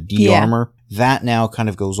to de-armor. Yeah. That now kind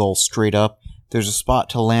of goes all straight up. There's a spot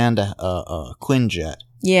to land a Quinjet.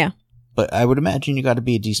 Yeah. But I would imagine you got to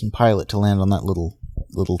be a decent pilot to land on that little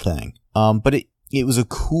thing. But it was a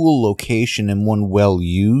cool location and one well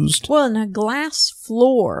used. Well, and a glass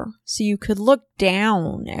floor, so you could look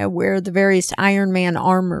down at where the various Iron Man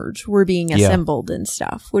armors were being assembled and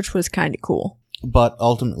stuff, which was kind of cool. But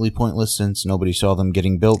ultimately pointless since nobody saw them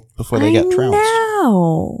getting built before they got trounced.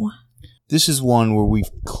 No. This is one where we've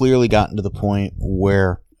clearly gotten to the point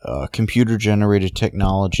where computer-generated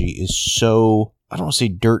technology is so, I don't want to say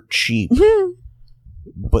dirt cheap,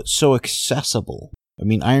 but so accessible. I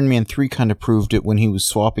mean, Iron Man 3 kind of proved it when he was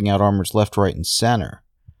swapping out armors left, right, and center.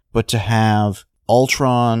 But to have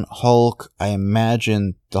Ultron, Hulk, I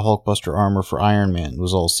imagine the Hulkbuster armor for Iron Man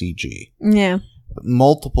was all CG. Yeah.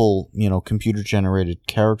 Multiple, computer-generated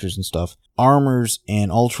characters and stuff. Armors and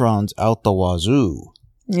Ultrons out the wazoo.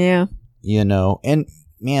 Yeah. And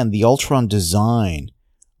man, the Ultron design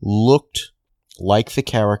looked like the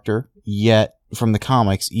character, yet, from the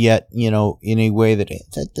comics, yet, in a way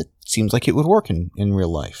that seems like it would work in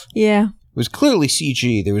real life. Yeah. It was clearly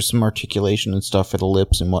CG. There was some articulation and stuff for the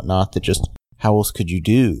lips and whatnot that just, how else could you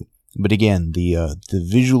do? But again, the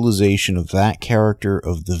visualization of that character,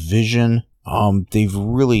 of the Vision, they've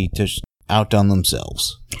really just outdone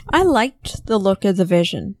themselves. I liked the look of the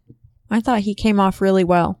Vision. I thought he came off really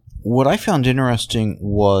well. What I found interesting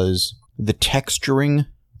was the texturing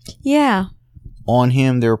Yeah. On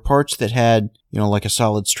him. There were parts that had, like a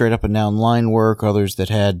solid straight up and down line work, others that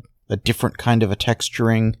had a different kind of a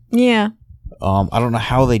texturing. Yeah. I don't know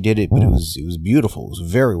how they did it, but it was beautiful. It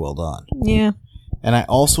was very well done. Yeah. And I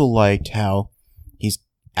also liked how he's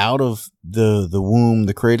out of the womb,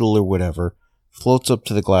 the cradle or whatever, floats up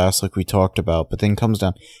to the glass like we talked about, but then comes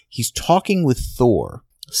down. He's talking with Thor,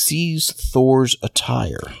 sees Thor's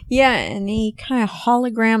attire. Yeah, and he kind of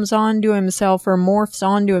holograms onto himself or morphs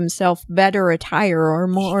onto himself better attire or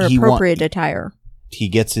more appropriate attire. He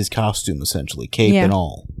gets his costume, essentially, cape and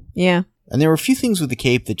all. Yeah. And there were a few things with the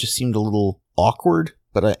cape that just seemed a little awkward,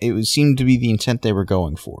 but it seemed to be the intent they were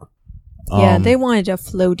going for. Yeah, they wanted a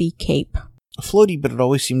floaty cape. Floaty, but it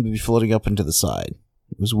always seemed to be floating up and to the side.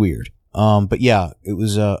 It was weird. But yeah, it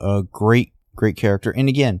was a great character. And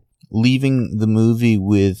again, leaving the movie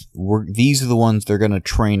with, these are the ones they're going to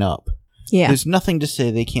train up. Yeah. There's nothing to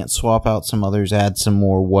say they can't swap out some others, add some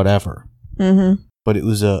more, whatever. Mm-hmm. But it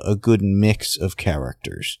was a good mix of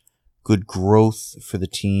characters. Good growth for the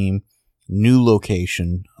team. New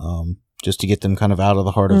location, just to get them kind of out of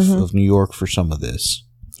the heart of New York for some of this.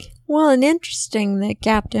 Well, and interesting that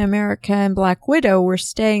Captain America and Black Widow were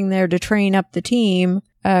staying there to train up the team.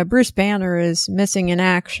 Bruce Banner is missing in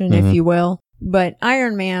action, if you will. But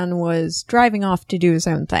Iron Man was driving off to do his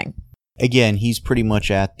own thing. Again, he's pretty much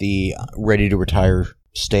at the ready to retire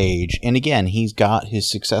stage. And again, he's got his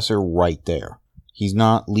successor right there. He's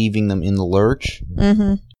not leaving them in the lurch.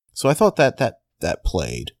 Mm-hmm. So I thought that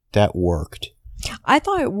played. That worked. I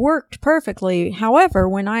thought it worked perfectly. However,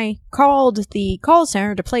 when I called the call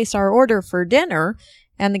center to place our order for dinner,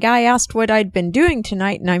 and the guy asked what I'd been doing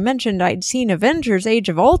tonight, and I mentioned I'd seen Avengers Age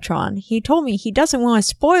of Ultron, he told me he doesn't want to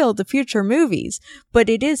spoil the future movies, but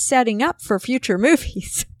it is setting up for future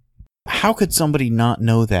movies. How could somebody not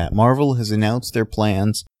know that? Marvel has announced their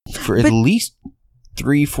plans for at least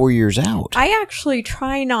 3-4 years out. I actually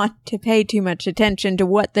try not to pay too much attention to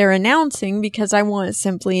what they're announcing because I want to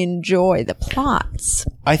simply enjoy the plots.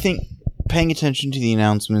 I think paying attention to the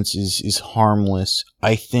announcements is harmless.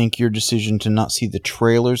 I think your decision to not see the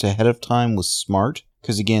trailers ahead of time was smart.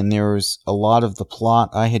 Because again, there was a lot of the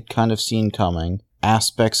plot I had kind of seen coming.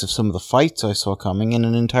 Aspects of some of the fights I saw coming. And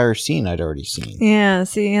an entire scene I'd already seen. Yeah,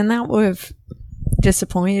 see, and that would have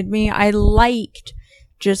disappointed me. I liked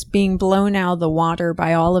just being blown out of the water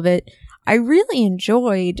by all of it. I really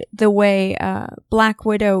enjoyed the way Black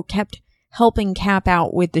Widow kept helping Cap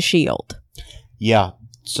out with the shield. Yeah,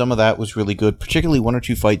 some of that was really good, particularly 1 or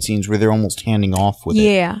 2 fight scenes where they're almost handing off with it.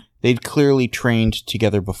 Yeah. They'd clearly trained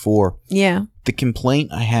together before. Yeah. The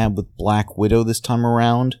complaint I had with Black Widow this time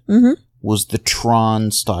around was the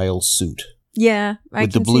Tron-style suit. Yeah, I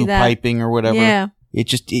with can the blue see that. piping or whatever. Yeah.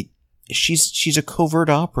 She's a covert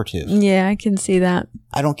operative. Yeah, I can see that.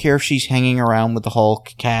 I don't care if she's hanging around with the Hulk,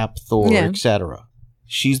 Cap, Thor, etc.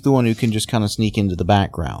 She's the one who can just kind of sneak into the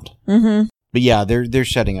background. Mm-hmm. But yeah, they're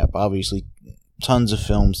setting up, obviously, tons of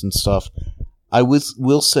films and stuff. I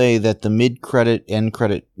will say that the mid-credit,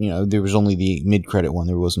 end-credit, there was only the mid-credit one,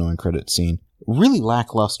 there was no end-credit scene, really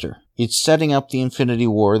lackluster. It's setting up the Infinity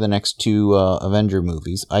War, the next 2 Avenger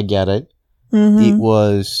movies. I get it. Mm-hmm. It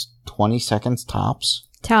was 20 seconds tops.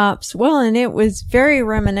 Well, and it was very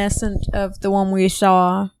reminiscent of the one we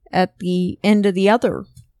saw at the end of the other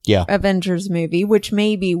Avengers movie, which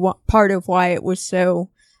may be part of why it was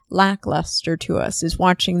so lackluster to us, is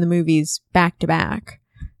watching the movies back to back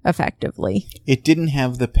effectively. It didn't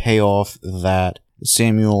have the payoff that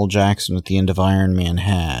Samuel L. Jackson at the end of Iron Man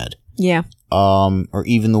had. Yeah. Or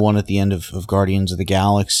even the one at the end of Guardians of the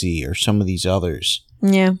Galaxy or some of these others.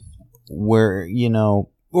 Yeah. Where,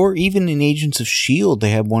 or even in Agents of S.H.I.E.L.D.,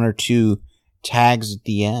 they had 1 or 2 tags at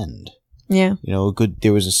the end. Yeah.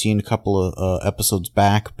 There was a scene a couple of episodes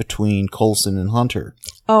back between Coulson and Hunter.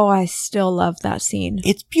 Oh, I still love that scene.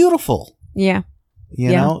 It's beautiful. Yeah.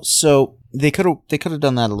 You know? So they could have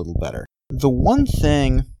done that a little better. The one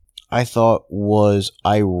thing I thought was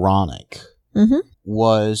ironic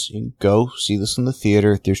was, go see this in the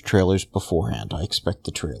theater. There's trailers beforehand. I expect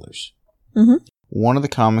the trailers. Mm-hmm. One of the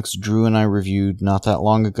comics Drew and I reviewed not that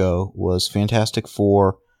long ago was Fantastic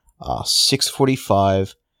Four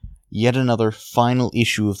 645, yet another final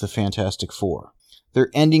issue of the Fantastic Four.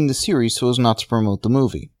 They're ending the series so as not to promote the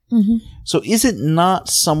movie. Mm-hmm. So is it not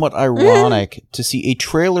somewhat ironic to see a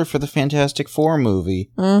trailer for the Fantastic Four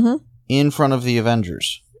movie in front of the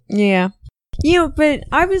Avengers? Yeah. But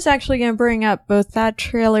I was actually going to bring up both that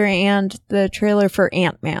trailer and the trailer for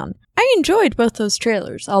Ant-Man. I enjoyed both those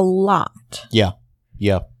trailers a lot. Yeah.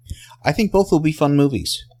 I think both will be fun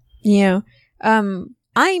movies.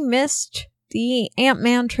 I missed the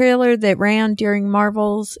Ant-Man trailer that ran during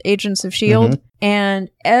Marvel's Agents of S.H.I.E.L.D., and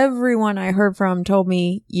everyone I heard from told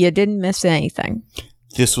me you didn't miss anything.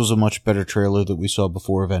 This was a much better trailer that we saw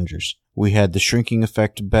before Avengers. We had the shrinking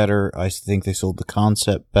effect better. I think they sold the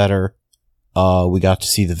concept better. We got to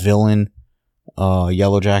see the villain,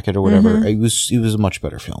 Yellow Jacket or whatever. It was a much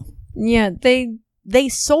better film. Yeah, they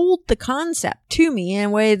sold the concept to me in a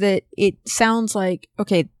way that it sounds like,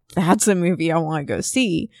 okay, that's a movie I want to go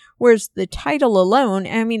see. Whereas the title alone,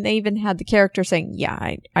 I mean, they even had the character saying,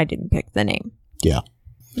 yeah, I didn't pick the name. Yeah.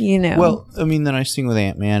 You know. Well, I mean, the nice thing with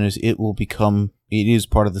Ant-Man is it is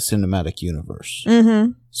part of the cinematic universe.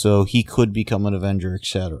 So he could become an Avenger,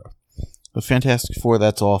 etc. But Fantastic Four,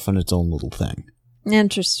 that's often its own little thing.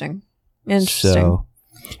 Interesting. So,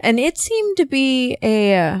 and it seemed to be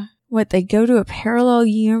they go to a parallel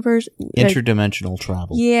universe? Interdimensional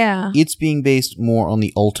travel. Yeah. It's being based more on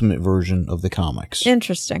the ultimate version of the comics.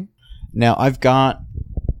 Interesting. Now, I've got,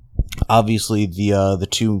 obviously, the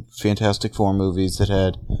two Fantastic Four movies that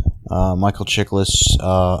had Michael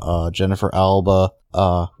Chiklis, Jennifer Alba,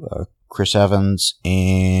 Chris Evans,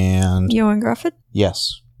 and... Ewan Gruffudd?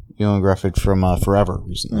 Yes. Ewan Gruffudd from Forever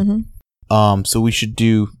recently. So we should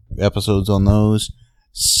do episodes on those.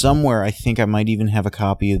 Somewhere, I think I might even have a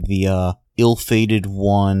copy of the ill-fated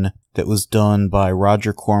one that was done by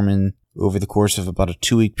Roger Corman over the course of about a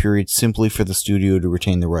 2-week period simply for the studio to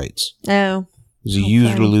retain the rights. Oh. It was a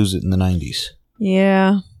use or lose it in the 90s.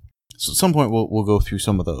 Yeah. So at some point, we'll go through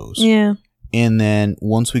some of those. Yeah. And then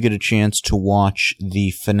once we get a chance to watch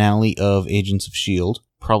the finale of Agents of S.H.I.E.L.D.,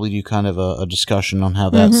 probably do kind of a discussion on how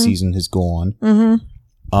that season has gone.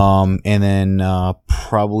 And then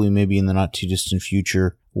probably maybe in the not too distant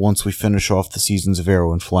future, once we finish off the seasons of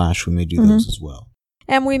Arrow and Flash, we may do those as well.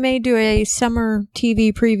 And we may do a summer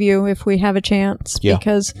TV preview if we have a chance,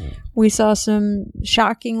 because we saw some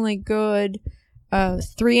shockingly good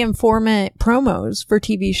 3 and 4 minute promos for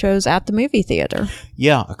TV shows at the movie theater.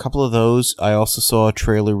 Yeah, a couple of those. I also saw a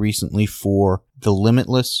trailer recently for the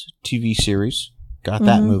Limitless TV series. Got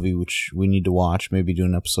that movie, which we need to watch. Maybe do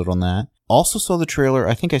an episode on that. Also saw the trailer,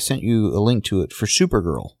 I think I sent you a link to it, for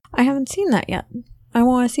Supergirl. I haven't seen that yet. I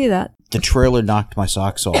want to see that. The trailer knocked my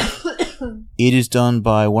socks off. It is done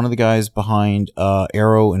by one of the guys behind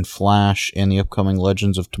Arrow and Flash and the upcoming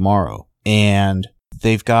Legends of Tomorrow. And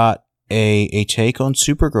they've got a take on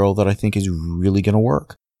Supergirl that I think is really going to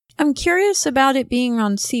work. I'm curious about it being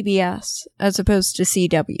on CBS as opposed to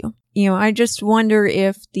CW. You know, I just wonder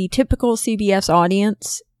if the typical CBS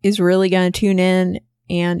audience is really going to tune in,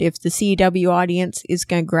 and if the CW audience is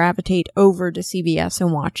going to gravitate over to CBS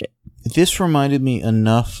and watch it. This reminded me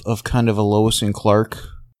enough of kind of a Lois and Clark.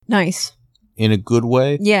 Nice. In a good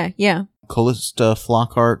way. Yeah, yeah. Callista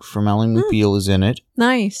Flockhart from Ally McBeal is in it.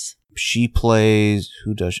 Nice. She plays...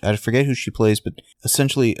 I forget who she plays, but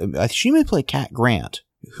essentially, she may play Cat Grant,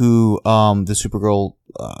 who the Supergirl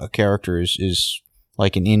character is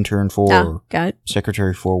like an intern for, got it.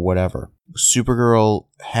 Secretary for, whatever. Supergirl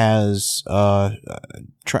has,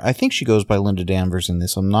 I think she goes by Linda Danvers in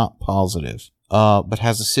this, I'm not positive, but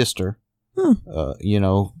has a sister,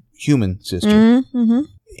 human sister.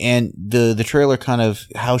 And the trailer kind of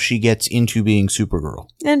how she gets into being Supergirl.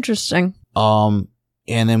 Interesting. And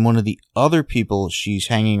then one of the other people she's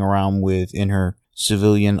hanging around with in her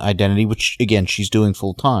civilian identity, which again she's doing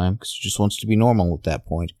full time because she just wants to be normal at that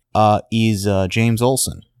point, is James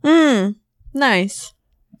Olsen. Nice.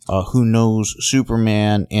 Who knows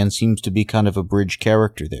Superman and seems to be kind of a bridge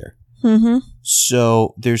character there.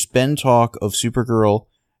 So there's been talk of Supergirl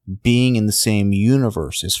being in the same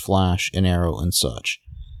universe as Flash and Arrow and such.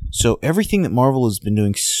 So everything that Marvel has been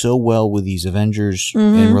doing so well with these Avengers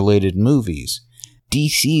and related movies,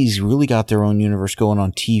 DC's really got their own universe going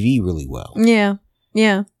on TV really well. Yeah,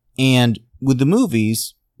 yeah. And with the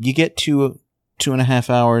movies, you get to 2.5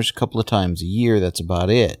 hours a couple of times a year. That's about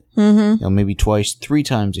it. Maybe twice, 3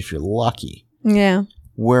 times if you're lucky. Yeah.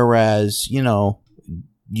 Whereas,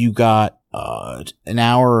 you got an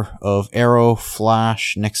hour of Arrow,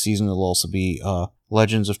 Flash. Next season it'll also be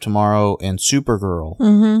Legends of Tomorrow and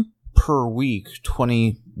Supergirl per week,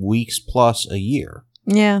 20 weeks plus a year.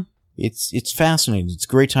 Yeah. It's fascinating. It's a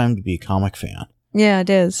great time to be a comic fan. Yeah, it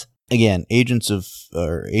is. Again, Agents of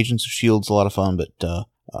S.H.I.E.L.D.'s a lot of fun, but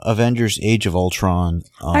Avengers: Age of Ultron.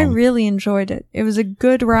 I really enjoyed it. It was a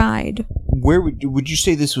good ride. Where would you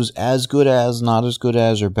say this was as good as, not as good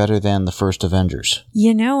as, or better than the first Avengers?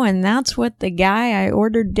 And that's what the guy I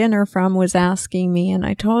ordered dinner from was asking me, and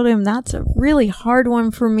I told him that's a really hard one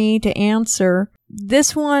for me to answer.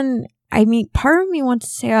 This one, part of me wants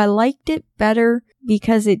to say I liked it better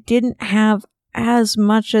because it didn't have as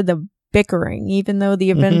much of the bickering, even though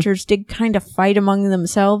the Avengers did kind of fight among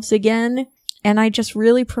themselves again. And I just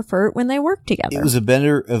really prefer it when they work together. It was a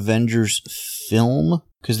better Avengers film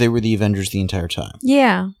because they were the Avengers the entire time.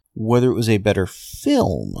 Yeah. Whether it was a better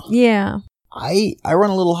film. Yeah. I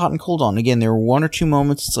run a little hot and cold on. Again, there were one or two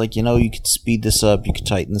moments, it's like, you could speed this up, you could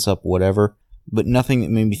tighten this up, whatever. But nothing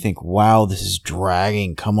that made me think, wow, this is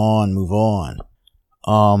dragging. Come on, move on.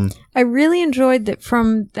 I really enjoyed that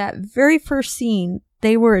from that very first scene,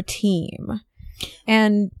 they were a team.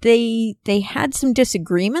 And they had some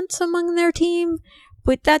disagreements among their team,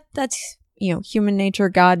 but that's, human nature,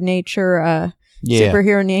 God nature,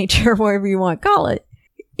 superhero nature, whatever you want to call it.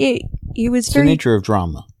 It was it's the nature of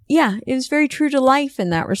drama. Yeah, it was very true to life in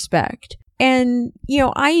that respect. And,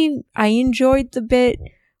 I enjoyed the bit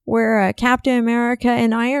where Captain America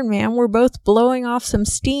and Iron Man were both blowing off some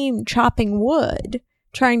steam, chopping wood,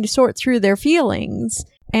 trying to sort through their feelings.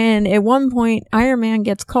 And at one point, Iron Man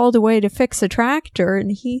gets called away to fix a tractor,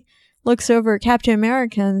 and he looks over at Captain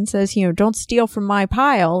America and says, don't steal from my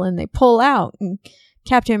pile, and they pull out, and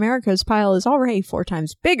Captain America's pile is already 4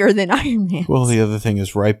 times bigger than Iron Man's. Well, the other thing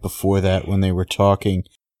is right before that, when they were talking,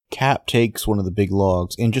 Cap takes one of the big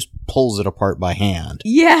logs and just pulls it apart by hand.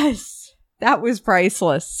 Yes! That was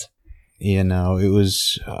priceless. It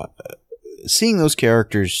was... seeing those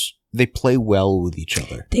characters, they play well with each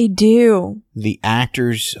other. They do. The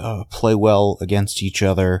actors play well against each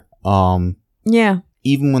other. Yeah.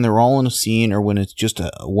 Even when they're all in a scene or when it's just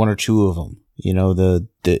one or two of them,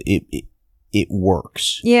 it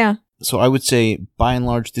works. Yeah. So I would say, by and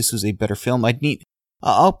large, this was a better film.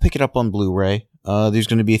 I'll pick it up on Blu-ray. There's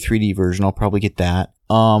going to be a 3D version. I'll probably get that.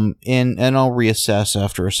 And I'll reassess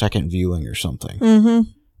after a second viewing or something. Mm-hmm.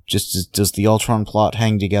 Just does the Ultron plot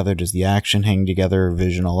hang together? Does the action hang together?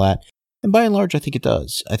 Vision, all that. And by and large, I think it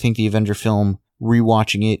does. I think the Avenger film,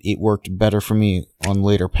 rewatching it worked better for me on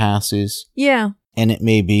later passes. Yeah. And it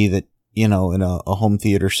may be that, in a home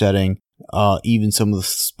theater setting, even some of the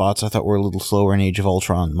spots I thought were a little slower in Age of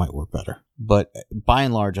Ultron might work better. But by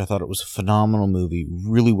and large, I thought it was a phenomenal movie,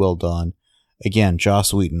 really well done. Again,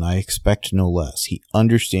 Joss Whedon, I expect no less. He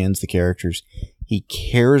understands the characters, he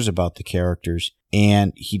cares about the characters,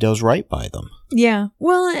 and he does right by them. Yeah.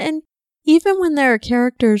 Well, and even when there are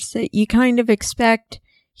characters that you kind of expect,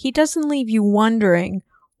 he doesn't leave you wondering,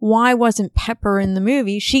 why wasn't Pepper in the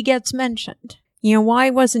movie? She gets mentioned. Why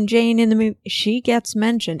wasn't Jane in the movie? She gets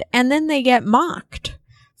mentioned. And then they get mocked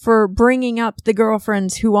for bringing up the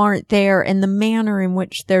girlfriends who aren't there and the manner in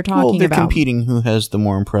which they're talking about. Well, they're competing who has the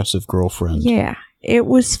more impressive girlfriend. Yeah, it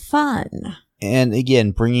was fun. And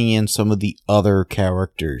again, bringing in some of the other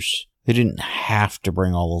characters. They didn't have to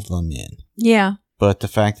bring all of them in. Yeah. But the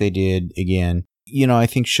fact they did, again, I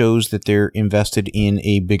think shows that they're invested in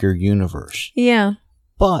a bigger universe. Yeah.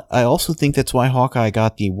 But I also think that's why Hawkeye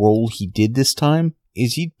got the role he did this time,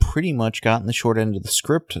 is he'd pretty much gotten the short end of the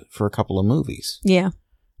script for a couple of movies. Yeah.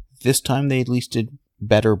 This time they at least did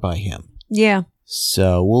better by him. Yeah.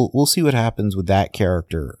 So we'll see what happens with that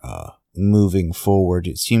character moving forward.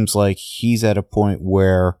 It seems like he's at a point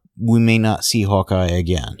where we may not see Hawkeye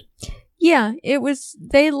again. Yeah,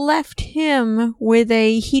 they left him with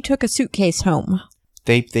he took a suitcase home.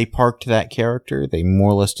 They parked that character. They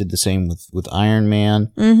more or less did the same with Iron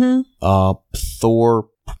Man. Mm-hmm. Thor,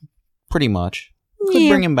 pretty much. Could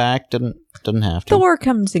bring him back. Doesn't have to. Thor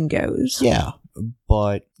comes and goes. Yeah,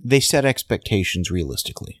 but they set expectations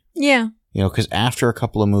realistically. Yeah. Because after a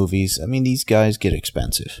couple of movies, these guys get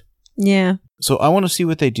expensive. Yeah. So I want to see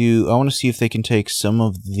what they do. I want to see if they can take some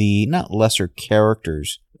of the, not lesser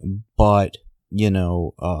characters, but,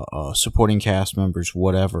 supporting cast members,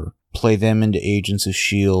 whatever, play them into Agents of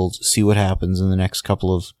S.H.I.E.L.D., see what happens in the next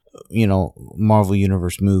couple of, Marvel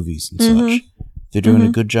Universe movies and such. They're doing a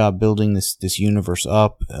good job building this universe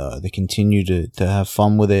up. They continue to have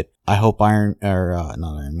fun with it. I hope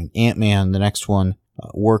Ant-Man, the next one,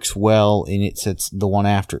 works well, and it sets the one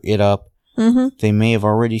after it up. Mm-hmm. They may have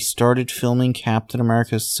already started filming Captain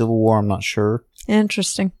America's Civil War. I'm not sure.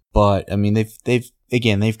 Interesting. But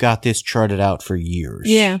they've got this charted out for years.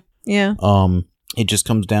 Yeah. Yeah. It just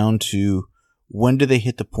comes down to, when do they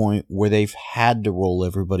hit the point where they've had to roll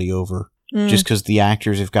everybody over just because the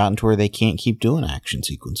actors have gotten to where they can't keep doing action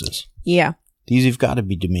sequences? Yeah. These have got to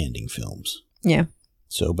be demanding films. Yeah.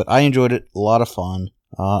 So, but I enjoyed it. A lot of fun.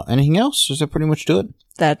 Anything else? Does that pretty much do it?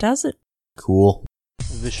 That does it. Cool.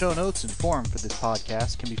 The show notes and forum for this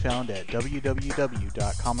podcast can be found at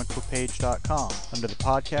www.comicbookpage.com under the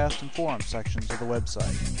podcast and forum sections of the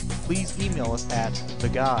website. Please email us at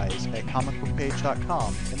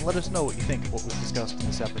theguys@comicbookpage.com and let us know what you think of what was discussed in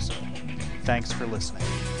this episode. Thanks for listening.